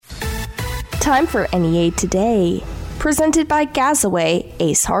Time for NEA Today. Presented by Gazaway,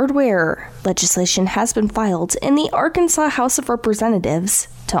 Ace Hardware. Legislation has been filed in the Arkansas House of Representatives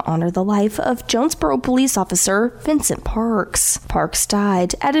to honor the life of Jonesboro police officer Vincent Parks. Parks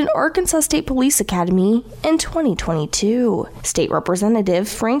died at an Arkansas State Police Academy in 2022. State Representative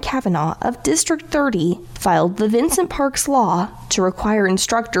Frank Kavanaugh of District 30 filed the Vincent Parks Law to require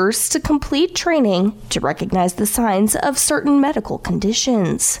instructors to complete training to recognize the signs of certain medical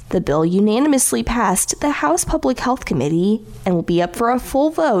conditions. The bill unanimously passed the House Public Health Committee and will be up for a full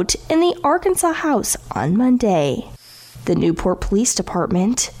vote in the Arkansas House on Monday. The Newport Police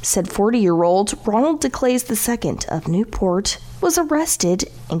Department said 40-year-old Ronald DeClays II of Newport was arrested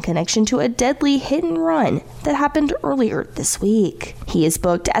in connection to a deadly hit-and-run that happened earlier this week. He is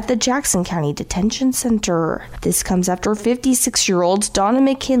booked at the Jackson County Detention Center. This comes after 56-year-old Donna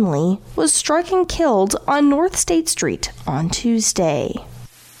McKinley was struck and killed on North State Street on Tuesday.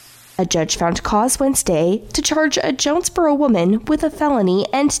 A judge found cause Wednesday to charge a Jonesboro woman with a felony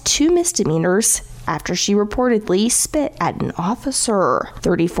and 2 misdemeanors after she reportedly spit at an officer.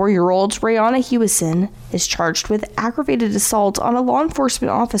 34-year-old Rayana Hewison is charged with aggravated assault on a law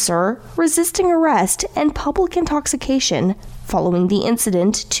enforcement officer, resisting arrest, and public intoxication following the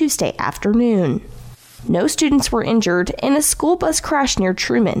incident Tuesday afternoon. No students were injured in a school bus crash near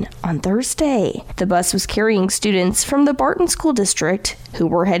Truman on Thursday. The bus was carrying students from the Barton School District who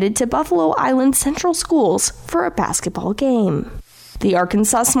were headed to Buffalo Island Central Schools for a basketball game. The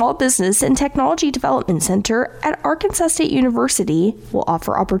Arkansas Small Business and Technology Development Center at Arkansas State University will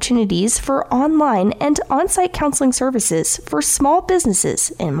offer opportunities for online and on-site counseling services for small businesses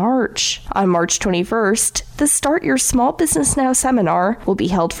in March. On March 21st, the Start Your Small Business Now seminar will be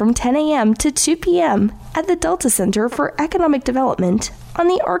held from 10 a.m. to 2 p.m. at the Delta Center for Economic Development on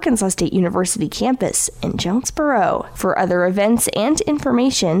the Arkansas State University campus in Jonesboro. For other events and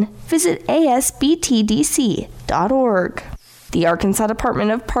information, visit asbtdc.org. The Arkansas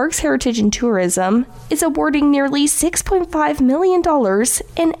Department of Parks, Heritage, and Tourism is awarding nearly $6.5 million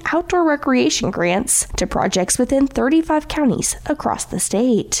in outdoor recreation grants to projects within 35 counties across the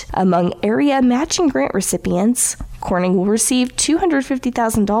state. Among area matching grant recipients, Corning will receive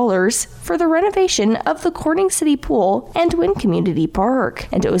 $250,000 for the renovation of the Corning City Pool and Wind Community Park,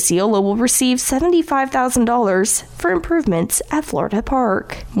 and Osceola will receive $75,000 for improvements at Florida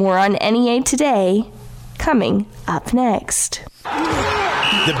Park. More on NEA Today, coming up next.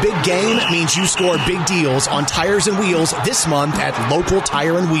 The big game means you score big deals on tires and wheels this month at Local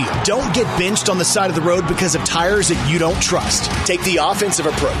Tire and Wheel. Don't get benched on the side of the road because of tires that you don't trust. Take the offensive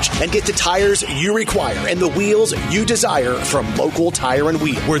approach and get the tires you require and the wheels you desire from Local Tire and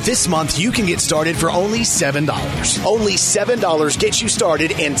Wheel, where this month you can get started for only $7. Only $7 gets you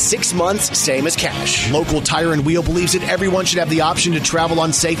started in 6 months, same as cash. Local Tire and Wheel believes that everyone should have the option to travel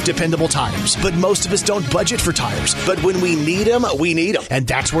on safe, dependable tires. But most of us don't budget for tires. But when we need them, we need them. And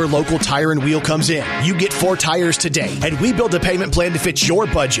that's where Local Tire and Wheel comes in. You get 4 tires today, and we build a payment plan to fit your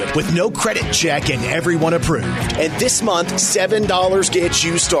budget with no credit check and everyone approved. And this month, $7 gets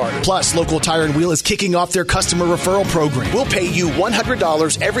you started. Plus, Local Tire and Wheel is kicking off their customer referral program. We'll pay you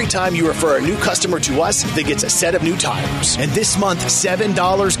 $100 every time you refer a new customer to us that gets a set of new tires. And this month,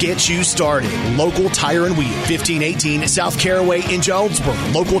 $7 gets you started. Local Tire and Wheel, 1518 South Caraway in Jonesboro.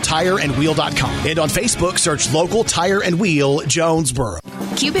 LocalTireandWheel.com. And on Facebook, search Local Tire and Wheel Jonesboro.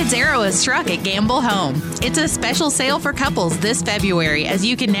 Cupid's Arrow is struck at Gamble Home. It's a special sale for couples this February, as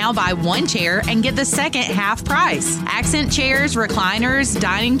you can now buy 1 chair and get the second half price. Accent chairs, recliners,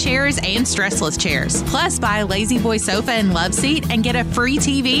 dining chairs, and stressless chairs. Plus, buy a Lazy Boy sofa and love seat and get a free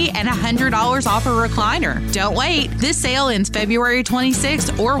TV and $100 off a recliner. Don't wait. This sale ends February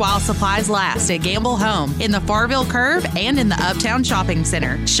 26th or while supplies last at Gamble Home in the Farville Curve and in the Uptown Shopping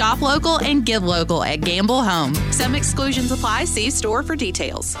Center. Shop local and give local at Gamble Home. Some exclusions apply. See store for details.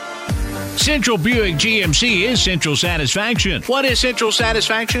 Central Buick GMC is Central Satisfaction. What is Central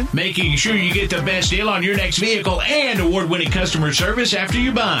Satisfaction? Making sure you get the best deal on your next vehicle and award-winning customer service after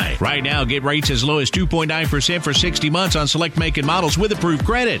you buy. Right now, get rates as low as 2.9% for 60 months on select make and models with approved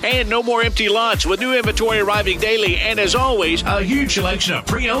credit. And no more empty lots with new inventory arriving daily. And as always, a huge selection of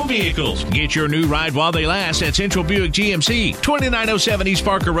pre-owned vehicles. Get your new ride while they last at Central Buick GMC, 2907 East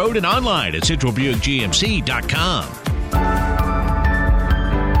Parker Road, and online at centralbuickgmc.com.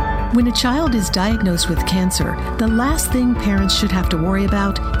 When a child is diagnosed with cancer, the last thing parents should have to worry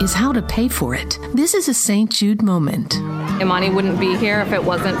about is how to pay for it. This is a St. Jude moment. Imani wouldn't be here if it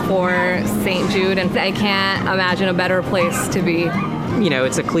wasn't for St. Jude, and I can't imagine a better place to be. You know,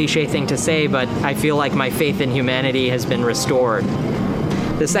 it's a cliche thing to say, but I feel like my faith in humanity has been restored.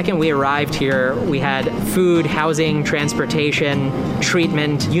 The second we arrived here, we had food, housing, transportation,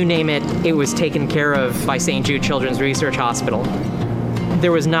 treatment, you name it, it was taken care of by St. Jude Children's Research Hospital.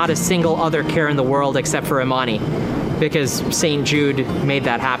 There was not a single other care in the world except for Imani, because St. Jude made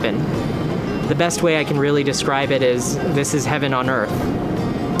that happen. The best way I can really describe it is this is heaven on earth.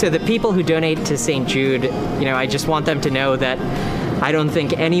 To the people who donate to St. Jude, I just want them to know that I don't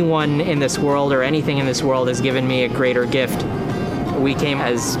think anyone in this world or anything in this world has given me a greater gift. We came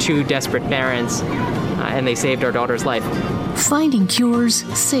as two desperate parents, and they saved our daughter's life. Finding cures,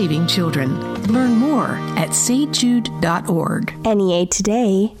 saving children. Learn more at stjude.org. NEA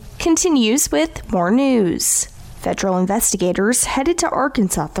Today continues with more news. Federal investigators headed to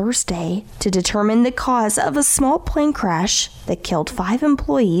Arkansas Thursday to determine the cause of a small plane crash that killed 5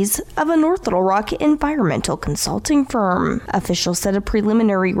 employees of a North Little Rock environmental consulting firm. Officials said a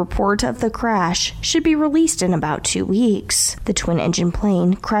preliminary report of the crash should be released in about 2 weeks. The twin-engine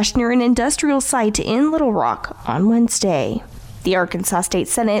plane crashed near an industrial site in Little Rock on Wednesday. The Arkansas State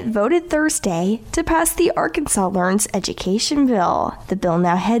Senate voted Thursday to pass the Arkansas Learns Education Bill. The bill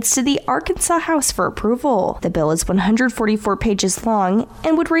now heads to the Arkansas House for approval. The bill is 144 pages long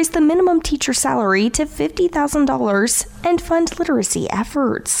and would raise the minimum teacher salary to $50,000 and fund literacy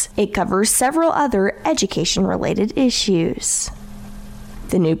efforts. It covers several other education-related issues.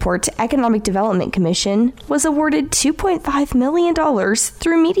 The Newport Economic Development Commission was awarded $2.5 million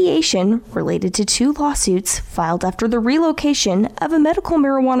through mediation related to 2 lawsuits filed after the relocation of a medical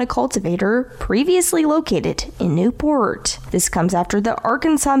marijuana cultivator previously located in Newport. This comes after the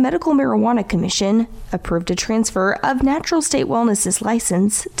Arkansas Medical Marijuana Commission approved a transfer of Natural State Wellness's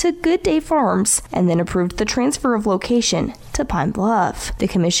license to Good Day Farms and then approved the transfer of location to Pine Bluff. The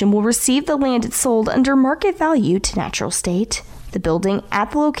commission will receive the land it sold under market value to Natural State, the building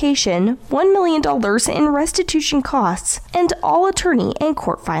at the location, $1 million in restitution costs, and all attorney and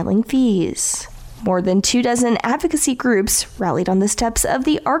court filing fees. More than 24 advocacy groups rallied on the steps of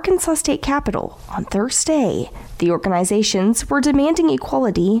the Arkansas State Capitol on Thursday. The organizations were demanding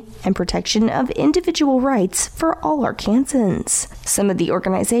equality and protection of individual rights for all Arkansans. Some of the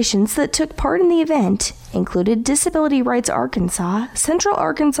organizations that took part in the event included Disability Rights Arkansas, Central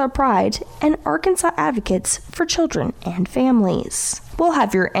Arkansas Pride, and Arkansas Advocates for Children and Families. We'll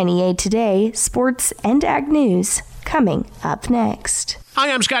have your NEA Today, sports, and ag news coming up next.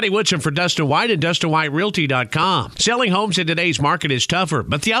 Hi, I'm Scotty Woodson for Dustin White at DustinWhiteRealty.com. Selling homes in today's market is tougher,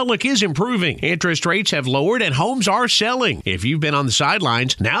 but the outlook is improving. Interest rates have lowered and homes are selling. If you've been on the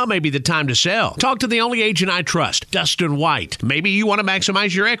sidelines, now may be the time to sell. Talk to the only agent I trust, Dustin White. Maybe you want to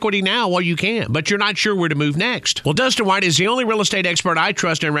maximize your equity now while you can, but you're not sure where to move next. Well, Dustin White is the only real estate expert I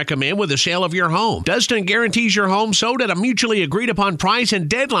trust and recommend with the sale of your home. Dustin guarantees your home sold at a mutually agreed upon price and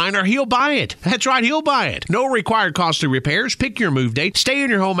deadline, or he'll buy it. That's right, he'll buy it. No required costly repairs. Pick your move date. Stay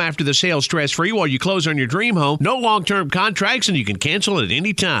in your home after the sale stress-free while you close on your dream home. No long-term contracts, and you can cancel at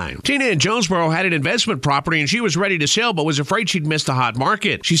any time. Tina in Jonesboro had an investment property, and she was ready to sell but was afraid she'd miss the hot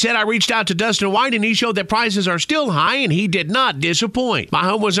market. She said, I reached out to Dustin White, and he showed that prices are still high, and he did not disappoint. My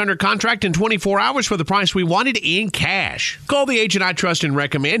home was under contract in 24 hours for the price we wanted in cash. Call the agent I trust and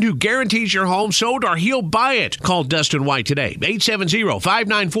recommend who guarantees your home sold or he'll buy it. Call Dustin White today,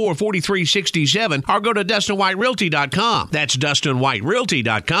 870-594-4367, or go to DustinWhiteRealty.com. That's DustinWhiteRealty.com.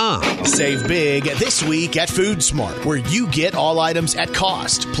 Save big this week at Food Smart, where you get all items at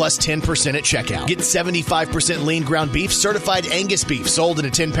cost, plus 10% at checkout. Get 75% lean ground beef, certified Angus beef, sold in a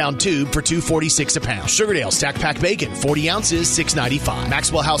 10-pound tube for $2.46 a pound. Sugardale stack pack bacon, 40 ounces, $6.95.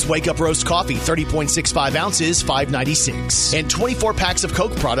 Maxwell House Wake Up Roast coffee, 30.65 ounces, $5.96. And 24 packs of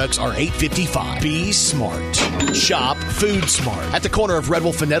Coke products are $8.55. Be smart. Shop Food Smart at the corner of Red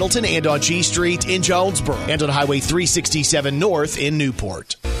Wolf and Nettleton and on G Street in Jonesboro and on Highway 367 North in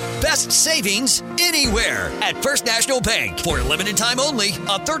Newport. Best savings anywhere at First National Bank. For a limited time only,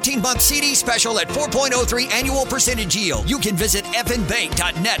 a 13-month CD special at 4.03 annual percentage yield. You can visit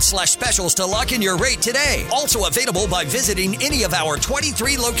fnbank.net/specials to lock in your rate today. Also available by visiting any of our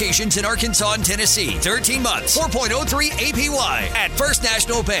 23 locations in Arkansas and Tennessee. 13 months, 4.03 APY at First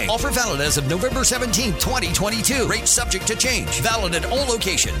National Bank. Offer valid as of November 17, 2022. Rates subject to change. Valid at all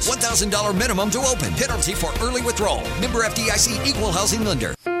locations. $1,000 minimum to open. Penalty for early withdrawal. Member FDIC, Equal Housing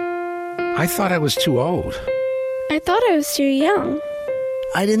Lender. I thought I was too old. I thought I was too young.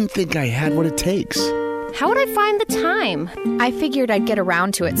 I didn't think I had what it takes. How would I find the time? I figured I'd get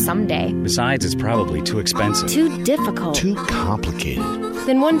around to it someday. Besides, it's probably too expensive. Too difficult. Too complicated.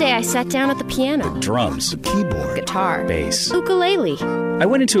 Then one day I sat down at the piano. Drums. The keyboard. Guitar. Bass. Ukulele. I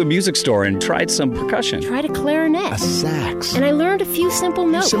went into a music store and tried some percussion. Tried a clarinet. A sax. And I learned a few simple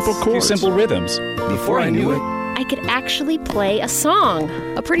notes. Simple chords. A few simple rhythms. Before I knew it, I could actually play a song.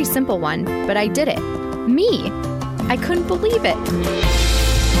 A pretty simple one, but I did it. Me. I couldn't believe it.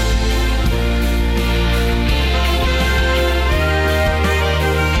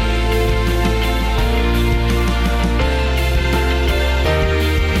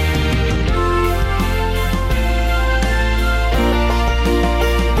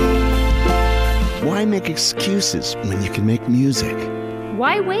 Why make excuses when you can make music?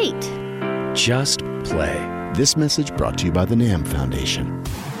 Why wait? Just play. This message brought to you by the NAM Foundation.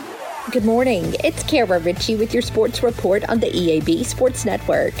 Good morning. It's Kara Ritchie with your sports report on the EAB Sports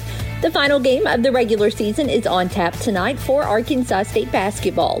Network. The final game of the regular season is on tap tonight for Arkansas State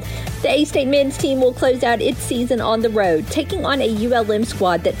basketball. The A-State men's team will close out its season on the road, taking on a ULM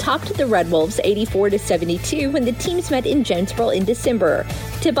squad that topped the Red Wolves 84-72 when the teams met in Jonesboro in December.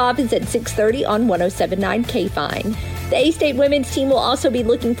 Tip-off is at 6:30 on 107.9 K-Fine. The A-State women's team will also be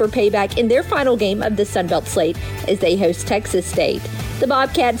looking for payback in their final game of the Sunbelt slate as they host Texas State. The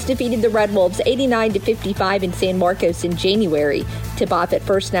Bobcats defeated the Red Wolves 89-55 in San Marcos in January. Tip-off at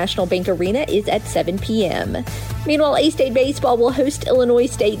First National Bank Arena is at 7 p.m. Meanwhile, A-State baseball will host Illinois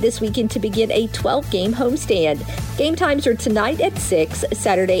State this weekend to begin a 12-game homestand. Game times are tonight at 6,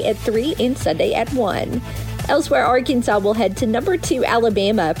 Saturday at 3, and Sunday at 1. Elsewhere, Arkansas will head to number 2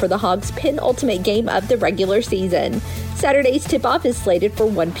 Alabama for the Hogs' penultimate game of the regular season. Saturday's tip-off is slated for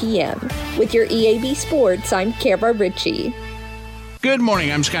 1 p.m. With your EAB Sports, I'm Kara Ritchie. Good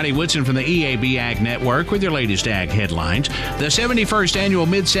morning. I'm Scotty Woodson from the EAB Ag Network with your latest ag headlines. The 71st Annual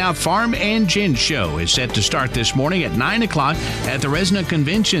Mid-South Farm and Gin Show is set to start this morning at 9 o'clock at the Resnick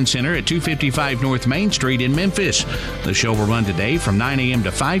Convention Center at 255 North Main Street in Memphis. The show will run today from 9 a.m.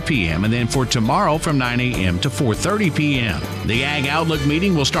 to 5 p.m. and then for tomorrow from 9 a.m. to 4:30 p.m. The Ag Outlook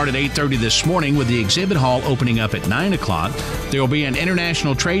meeting will start at 8:30 this morning with the exhibit hall opening up at 9 o'clock. There will be an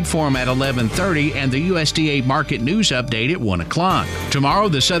international trade forum at 11:30 and the USDA market news update at 1 o'clock. Tomorrow,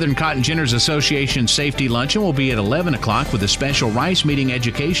 the Southern Cotton Ginners Association Safety Luncheon will be at 11 o'clock with a special rice meeting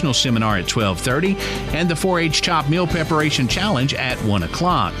educational seminar at 12:30 and the 4-H Chop Meal Preparation Challenge at 1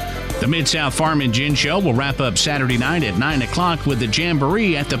 o'clock. The Mid-South Farm and Gin Show will wrap up Saturday night at 9 o'clock with the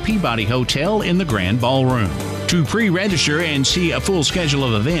Jamboree at the Peabody Hotel in the Grand Ballroom. To pre-register and see a full schedule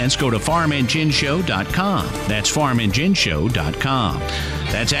of events, go to farmandginshow.com. That's farmandginshow.com.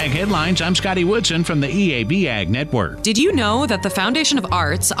 That's Ag Headlines. I'm Scotty Woodson from the EAB Ag Network. Did you know that the Foundation of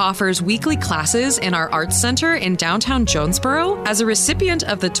Arts offers weekly classes in our Arts Center in downtown Jonesboro? As a recipient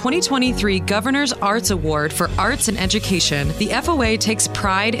of the 2023 Governor's Arts Award for Arts and Education, the FOA takes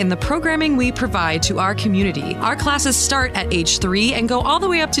pride in the programming we provide to our community. Our classes start at age 3 and go all the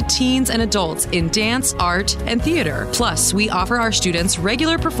way up to teens and adults in dance, art, and theater. Plus, we offer our students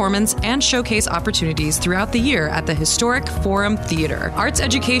regular performance and showcase opportunities throughout the year at the historic Forum Theater. Arts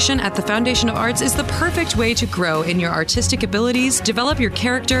education at the Foundation of Arts is the perfect way to grow in your artistic abilities, develop your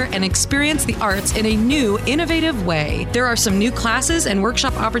character, and experience the arts in a new, innovative way. There are some new classes and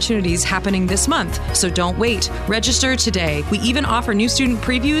workshop opportunities happening this month, so don't wait. Register today. We even offer new student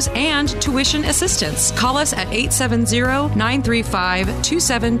previews and tuition assistance. Call us at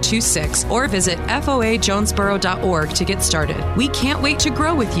 870-935-2726 or visit foajonesboro.org to get started. We can't wait to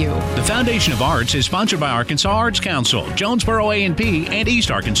grow with you. The Foundation of Arts is sponsored by Arkansas Arts Council, Jonesboro A&P, and East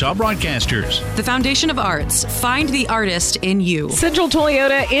Arkansas Broadcasters. The Foundation of Arts. Find the artist in you. Central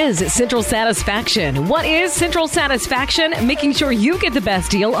Toyota is Central Satisfaction. What is Central Satisfaction? Making sure you get the best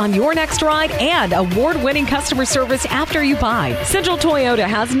deal on your next ride and award-winning customer service after you buy. Central Toyota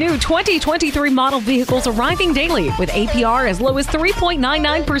has new 2023 model vehicles arriving daily with APR as low as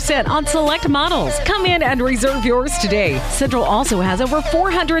 3.99% on select models. Come in and reserve yours today. Central also has over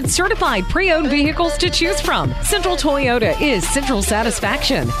 400 certified pre-owned vehicles to choose from. Central Toyota is Central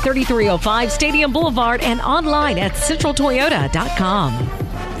Satisfaction, 3305 Stadium Boulevard, and online at centraltoyota.com.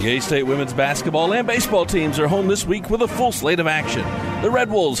 The A-State women's basketball and baseball teams are home this week with a full slate of action. The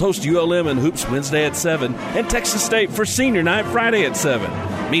Red Wolves host ULM in hoops Wednesday at 7 and Texas State for senior night Friday at 7.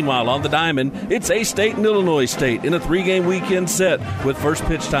 Meanwhile, on the diamond, it's A-State and Illinois State in a 3-game weekend set with first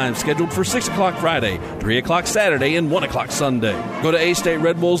pitch time scheduled for 6 o'clock Friday, 3 o'clock Saturday, and 1 o'clock Sunday. Go to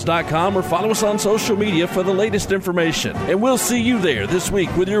astateredwolves.com or follow us on social media for the latest information. And we'll see you there this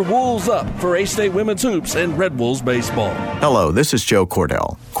week with your Wolves up for A-State women's hoops and Red Wolves baseball. Hello, this is Joe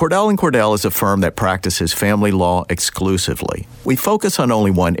Cordell. Cordell & Cordell is a firm that practices family law exclusively. We focus on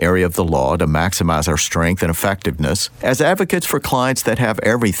only one area of the law to maximize our strength and effectiveness as advocates for clients that have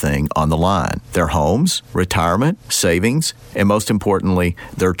every everything on the line. Their homes, retirement, savings, and most importantly,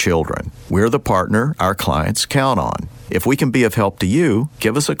 their children. We're the partner our clients count on. If we can be of help to you,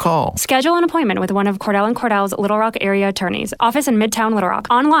 give us a call. Schedule an appointment with one of Cordell & Cordell's Little Rock area attorneys. Office in Midtown Little Rock.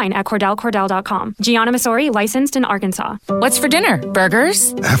 Online at CordellCordell.com. Gianna Missouri, licensed in Arkansas. What's for dinner?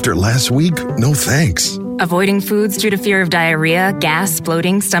 Burgers? After last week, no thanks. Avoiding foods due to fear of diarrhea, gas,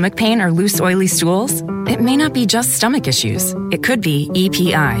 bloating, stomach pain, or loose, oily stools? It may not be just stomach issues. It could be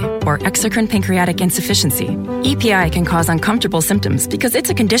EPI, or exocrine pancreatic insufficiency. EPI can cause uncomfortable symptoms because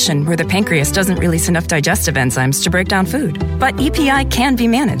it's a condition where the pancreas doesn't release enough digestive enzymes to break down food. But EPI can be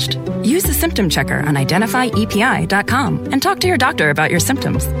managed. Use the symptom checker on identifyepi.com and talk to your doctor about your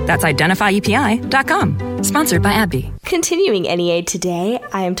symptoms. That's identifyepi.com. Sponsored by AbbVie. Continuing NEA Today,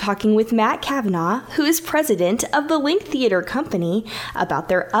 I am talking with Matt Kavanaugh, who is president of the Link Theater Company, about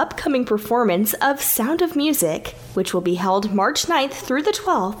their upcoming performance of Sound of Music, which will be held March 9th through the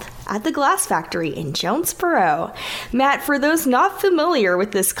 12th at the Glass Factory in Jonesboro. Matt, for those not familiar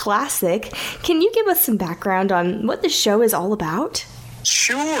with this classic, can you give us some background on what the show is all about?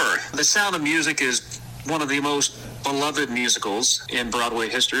 Sure. The Sound of Music is one of the most beloved musicals in Broadway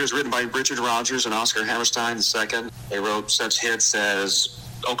history. It was written by Richard Rodgers and Oscar Hammerstein II. They wrote such hits as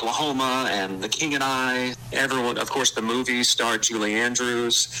Oklahoma and The King and I. Everyone, of course, the movie starred Julie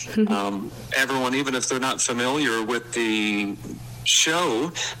Andrews. Everyone, even if they're not familiar with the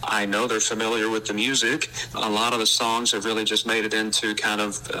show, I know they're familiar with the music. A lot of the songs have really just made it into kind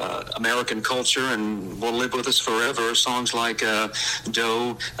of American culture and will live with us forever. Songs like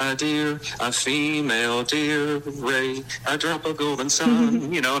Doe, a deer, a female deer, Ray, a drop of golden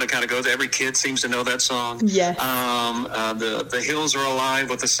sun, you know, and it kind of goes, every kid seems to know that song. Yes. The Hills Are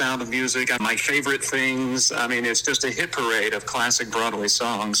Alive with The Sound of Music. My Favorite Things. I mean, it's just a hit parade of classic Broadway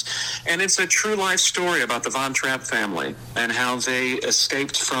songs. And it's a true life story about the Von Trapp family and how they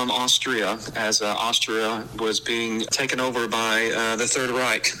escaped from Austria as Austria was being taken over by the Third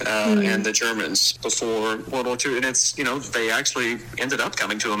Reich and the Germans before World War II. And it's, you know, they actually ended up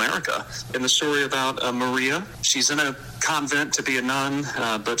coming to America. In the story about Maria, she's in a convent to be a nun,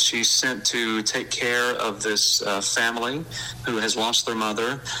 but she's sent to take care of this family who has lost their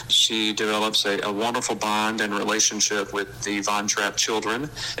mother. She develops a wonderful bond and relationship with the Von Trapp children,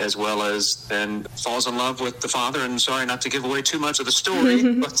 as well as then falls in love with the father. And sorry not to give away too much of the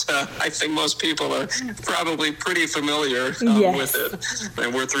story, but I think most people are probably pretty familiar with it.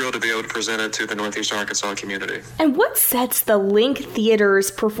 And we're thrilled to be able to present it to the Northeast Arkansas community. And what sets the Link Theater's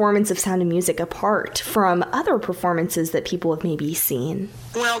performance of Sound of Music apart from other performances that people have maybe seen?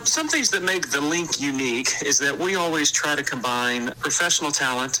 Well, some things that make the Link unique is that we always try to combine professional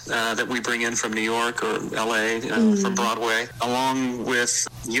talent that we bring in from New York or LA, from Broadway, along with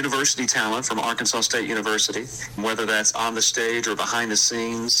university talent from Arkansas State University, whether that's on the stage or behind the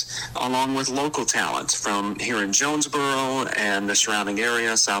scenes, along with local talent from here in Jonesboro and the surrounding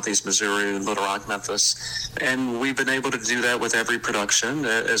area, Southeast Missouri, Little Rock, Memphis. And we've been able to do that with every production,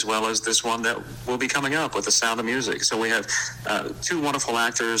 as well as this one that will be coming up with The Sound of Music. So we have two wonderful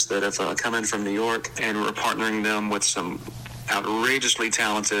actors that have come in from New York, and we're partnering them with some outrageously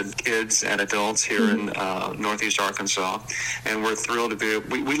talented kids and adults here in Northeast Arkansas, and we're thrilled to be.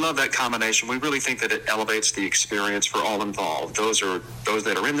 We love that combination. We really think that it elevates the experience for all involved. Those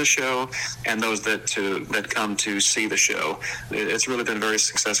that are in the show, and those that come to see the show. It's really been very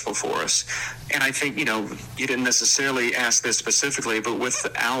successful for us. And I think, you know, you didn't necessarily ask this specifically, but with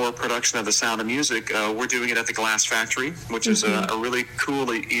our production of The Sound of Music, we're doing it at the Glass Factory, which is a really cool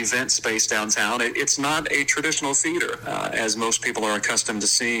event space downtown. It's not a traditional theater, as most people are accustomed to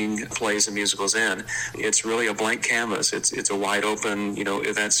seeing plays and musicals in. It's really a blank canvas. It's a wide open, you know,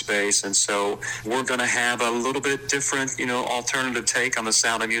 event space. And so we're going to have a little bit different, you know, alternative take on The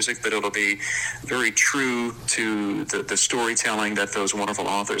Sound of Music, but it'll be very true to the storytelling that those wonderful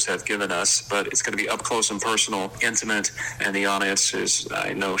authors have given us. But it's going to be up close and personal, intimate, and the audience is,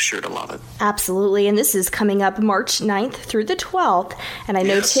 I know, sure to love it. Absolutely. And this is coming up March 9th through the 12th. And I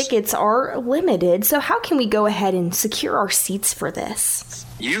know tickets are limited. So how can we go ahead and secure our seats for this?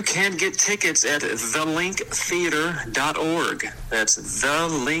 You can get tickets at thelinktheater.org. That's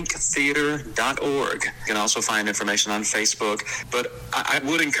thelinktheater.org. You can also find information on Facebook. But I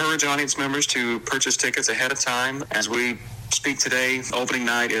would encourage audience members to purchase tickets ahead of time. As we speak today, opening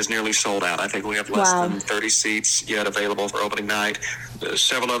night is nearly sold out. I think we have less than 30 seats yet available for opening night.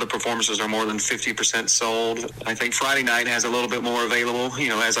 Several other performances are more than 50% sold. I think Friday night has a little bit more available,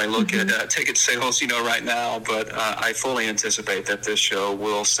 as I look at ticket sales, right now. But I fully anticipate that this show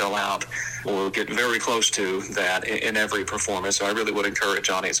will sell out or get very close to that in every performance. So I really would encourage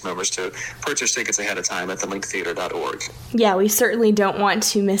audience members to purchase tickets ahead of time at thelinktheater.org. Yeah, we certainly don't want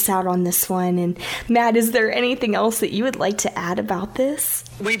to miss out on this one. And Matt, is there anything else that you would like to add about this?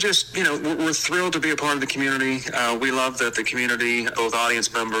 We just, we're thrilled to be a part of the community. We love that the community, both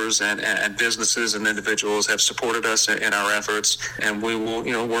audience members and businesses and individuals, have supported us in our efforts. And we will,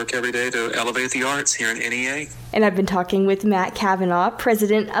 work every day to elevate the arts here in NEA. And I've been talking with Matt Kavanaugh,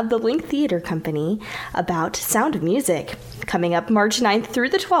 president of the Link Theater Company, about Sound of Music, coming up March 9th through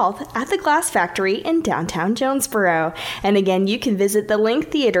the 12th at the Glass Factory in downtown Jonesboro. And again, you can visit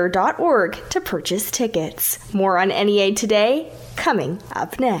thelinktheater.org to purchase tickets. More on NEA Today, coming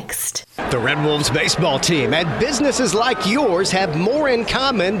up next. The Red Wolves baseball team and businesses like yours have more in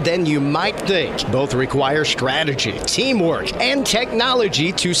common than you might think. Both require strategy, teamwork, and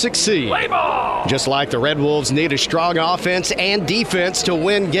technology to succeed. Play ball! Just like the Red Wolves need a strong offense and defense to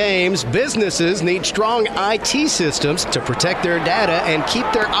win games, businesses need strong IT systems to protect their data and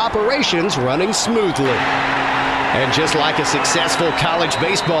keep their operations running smoothly. And just like a successful college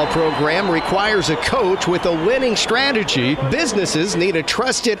baseball program requires a coach with a winning strategy, businesses need a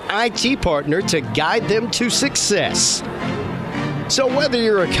trusted IT partner to guide them to success. So whether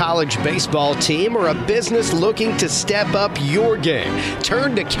you're a college baseball team or a business looking to step up your game,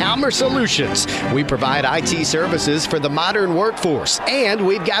 turn to Calmer Solutions. We provide IT services for the modern workforce, and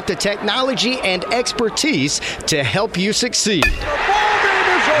we've got the technology and expertise to help you succeed.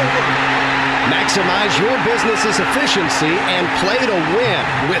 Maximize your business's efficiency and play to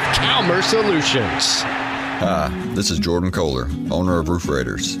win with Calmer Solutions. Hi, this is Jordan Kohler, owner of Roof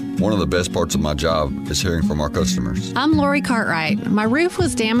Raiders. One of the best parts of my job is hearing from our customers. I'm Lori Cartwright. My roof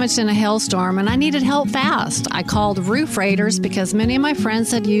was damaged in a hailstorm and I needed help fast. I called Roof Raiders because many of my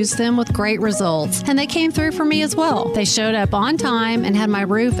friends had used them with great results, and they came through for me as well. They showed up on time and had my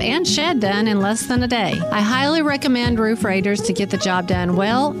roof and shed done in less than a day. I highly recommend Roof Raiders to get the job done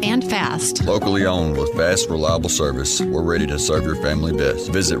well and fast. Locally owned with fast, reliable service, we're ready to serve your family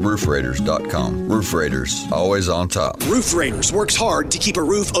best. Visit roofraiders.com. Roof Raiders, always on top. Roof Raiders works hard to keep a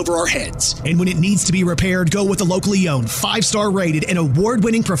roof over our heads. And when it needs to be repaired, go with the locally owned, 5-star rated, and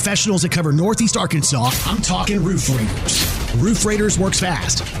award-winning professionals that cover Northeast Arkansas. I'm talking Roof Raiders. Roof Raiders works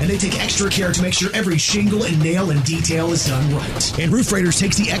fast, and they take extra care to make sure every shingle and nail and detail is done right. And Roof Raiders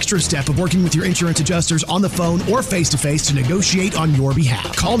takes the extra step of working with your insurance adjusters on the phone or face-to-face to negotiate on your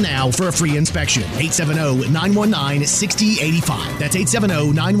behalf. Call now for a free inspection. 870-919-6085. That's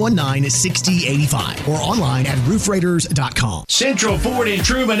 870-919-6085. Or online at roofraiders.com. Central Ford in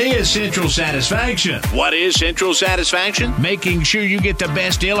Truman is Central Satisfaction. What is Central Satisfaction? Making sure you get the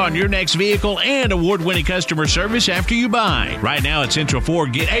best deal on your next vehicle and award-winning customer service after you buy. Right now at Central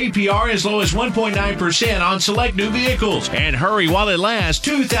Ford, get APR as low as 1.9% on select new vehicles. And hurry while it lasts,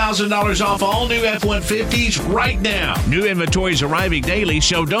 $2,000 off all new F-150s right now. New inventory is arriving daily,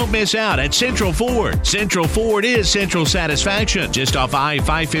 so don't miss out at Central Ford. Central Ford is Central Satisfaction. Just off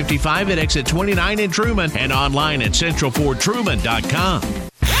I-555 at exit 29 in Truman and online at centralfordtruman.com.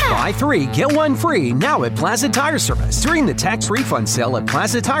 Buy 3, get 1 free now at Plaza Tire Service. During the tax refund sale at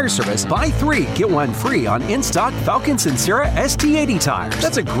Plaza Tire Service, buy 3, get 1 free on in-stock Falcon Sincera ST80 tires.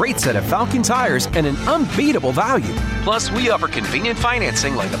 That's a great set of Falcon tires and an unbeatable value. Plus, we offer convenient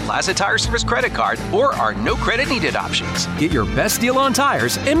financing like the Plaza Tire Service credit card or our no credit needed options. Get your best deal on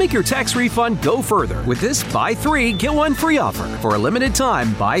tires and make your tax refund go further with this buy 3, get 1 free offer. For a limited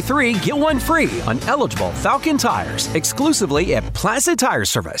time, buy 3, get 1 free on eligible Falcon tires exclusively at Plaza Tire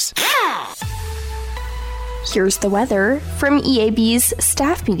Service. Here's the weather from EAB's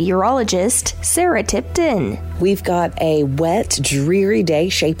staff meteorologist, Sarah Tipton. We've got a wet, dreary day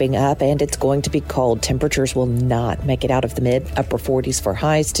shaping up, and it's going to be cold. Temperatures will not make it out of the mid-upper 40s for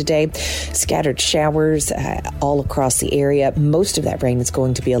highs today. Scattered showers all across the area. Most of that rain is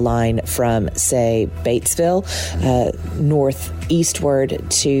going to be a line from, say, Batesville, northeastward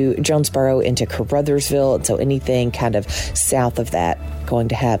to Jonesboro into Caruthersville. And so anything kind of south of that going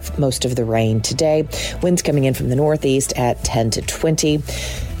to have most of the rain today. Winds coming in from the northeast at 10 to 20.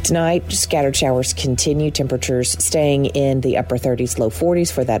 Tonight, scattered showers continue. Temperatures staying in the upper 30s, low 40s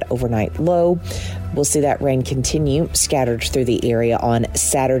for that overnight low. We'll see that rain continue scattered through the area on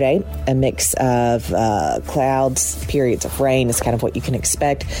Saturday. A mix of clouds, periods of rain is kind of what you can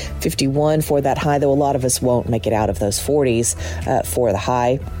expect. 51 for that high, though a lot of us won't make it out of those 40s for the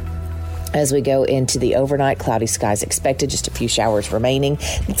high. As we go into the overnight, cloudy skies expected, just a few showers remaining.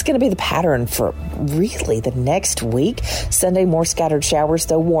 It's going to be the pattern for really the next week. Sunday, more scattered showers,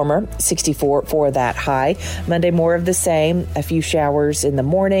 though warmer, 64 for that high. Monday, more of the same, a few showers in the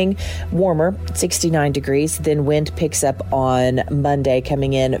morning, warmer, 69 degrees. Then wind picks up on Monday,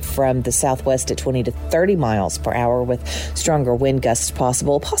 coming in from the southwest at 20 to 30 miles per hour with stronger wind gusts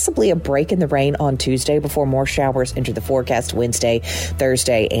possible. Possibly a break in the rain on Tuesday before more showers enter the forecast Wednesday,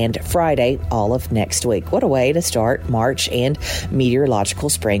 Thursday, and Friday. All of next week. What a way to start March and meteorological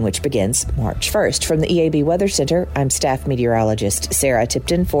spring, which begins March 1st. From the EAB Weather Center, I'm staff meteorologist Sarah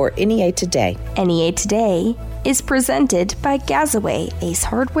Tipton for NEA Today. NEA Today is presented by Gazaway Ace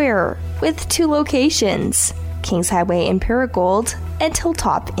Hardware with 2 locations, Kings Highway in Paragould and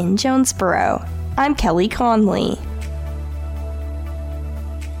Hilltop in Jonesboro. I'm Kelly Conley.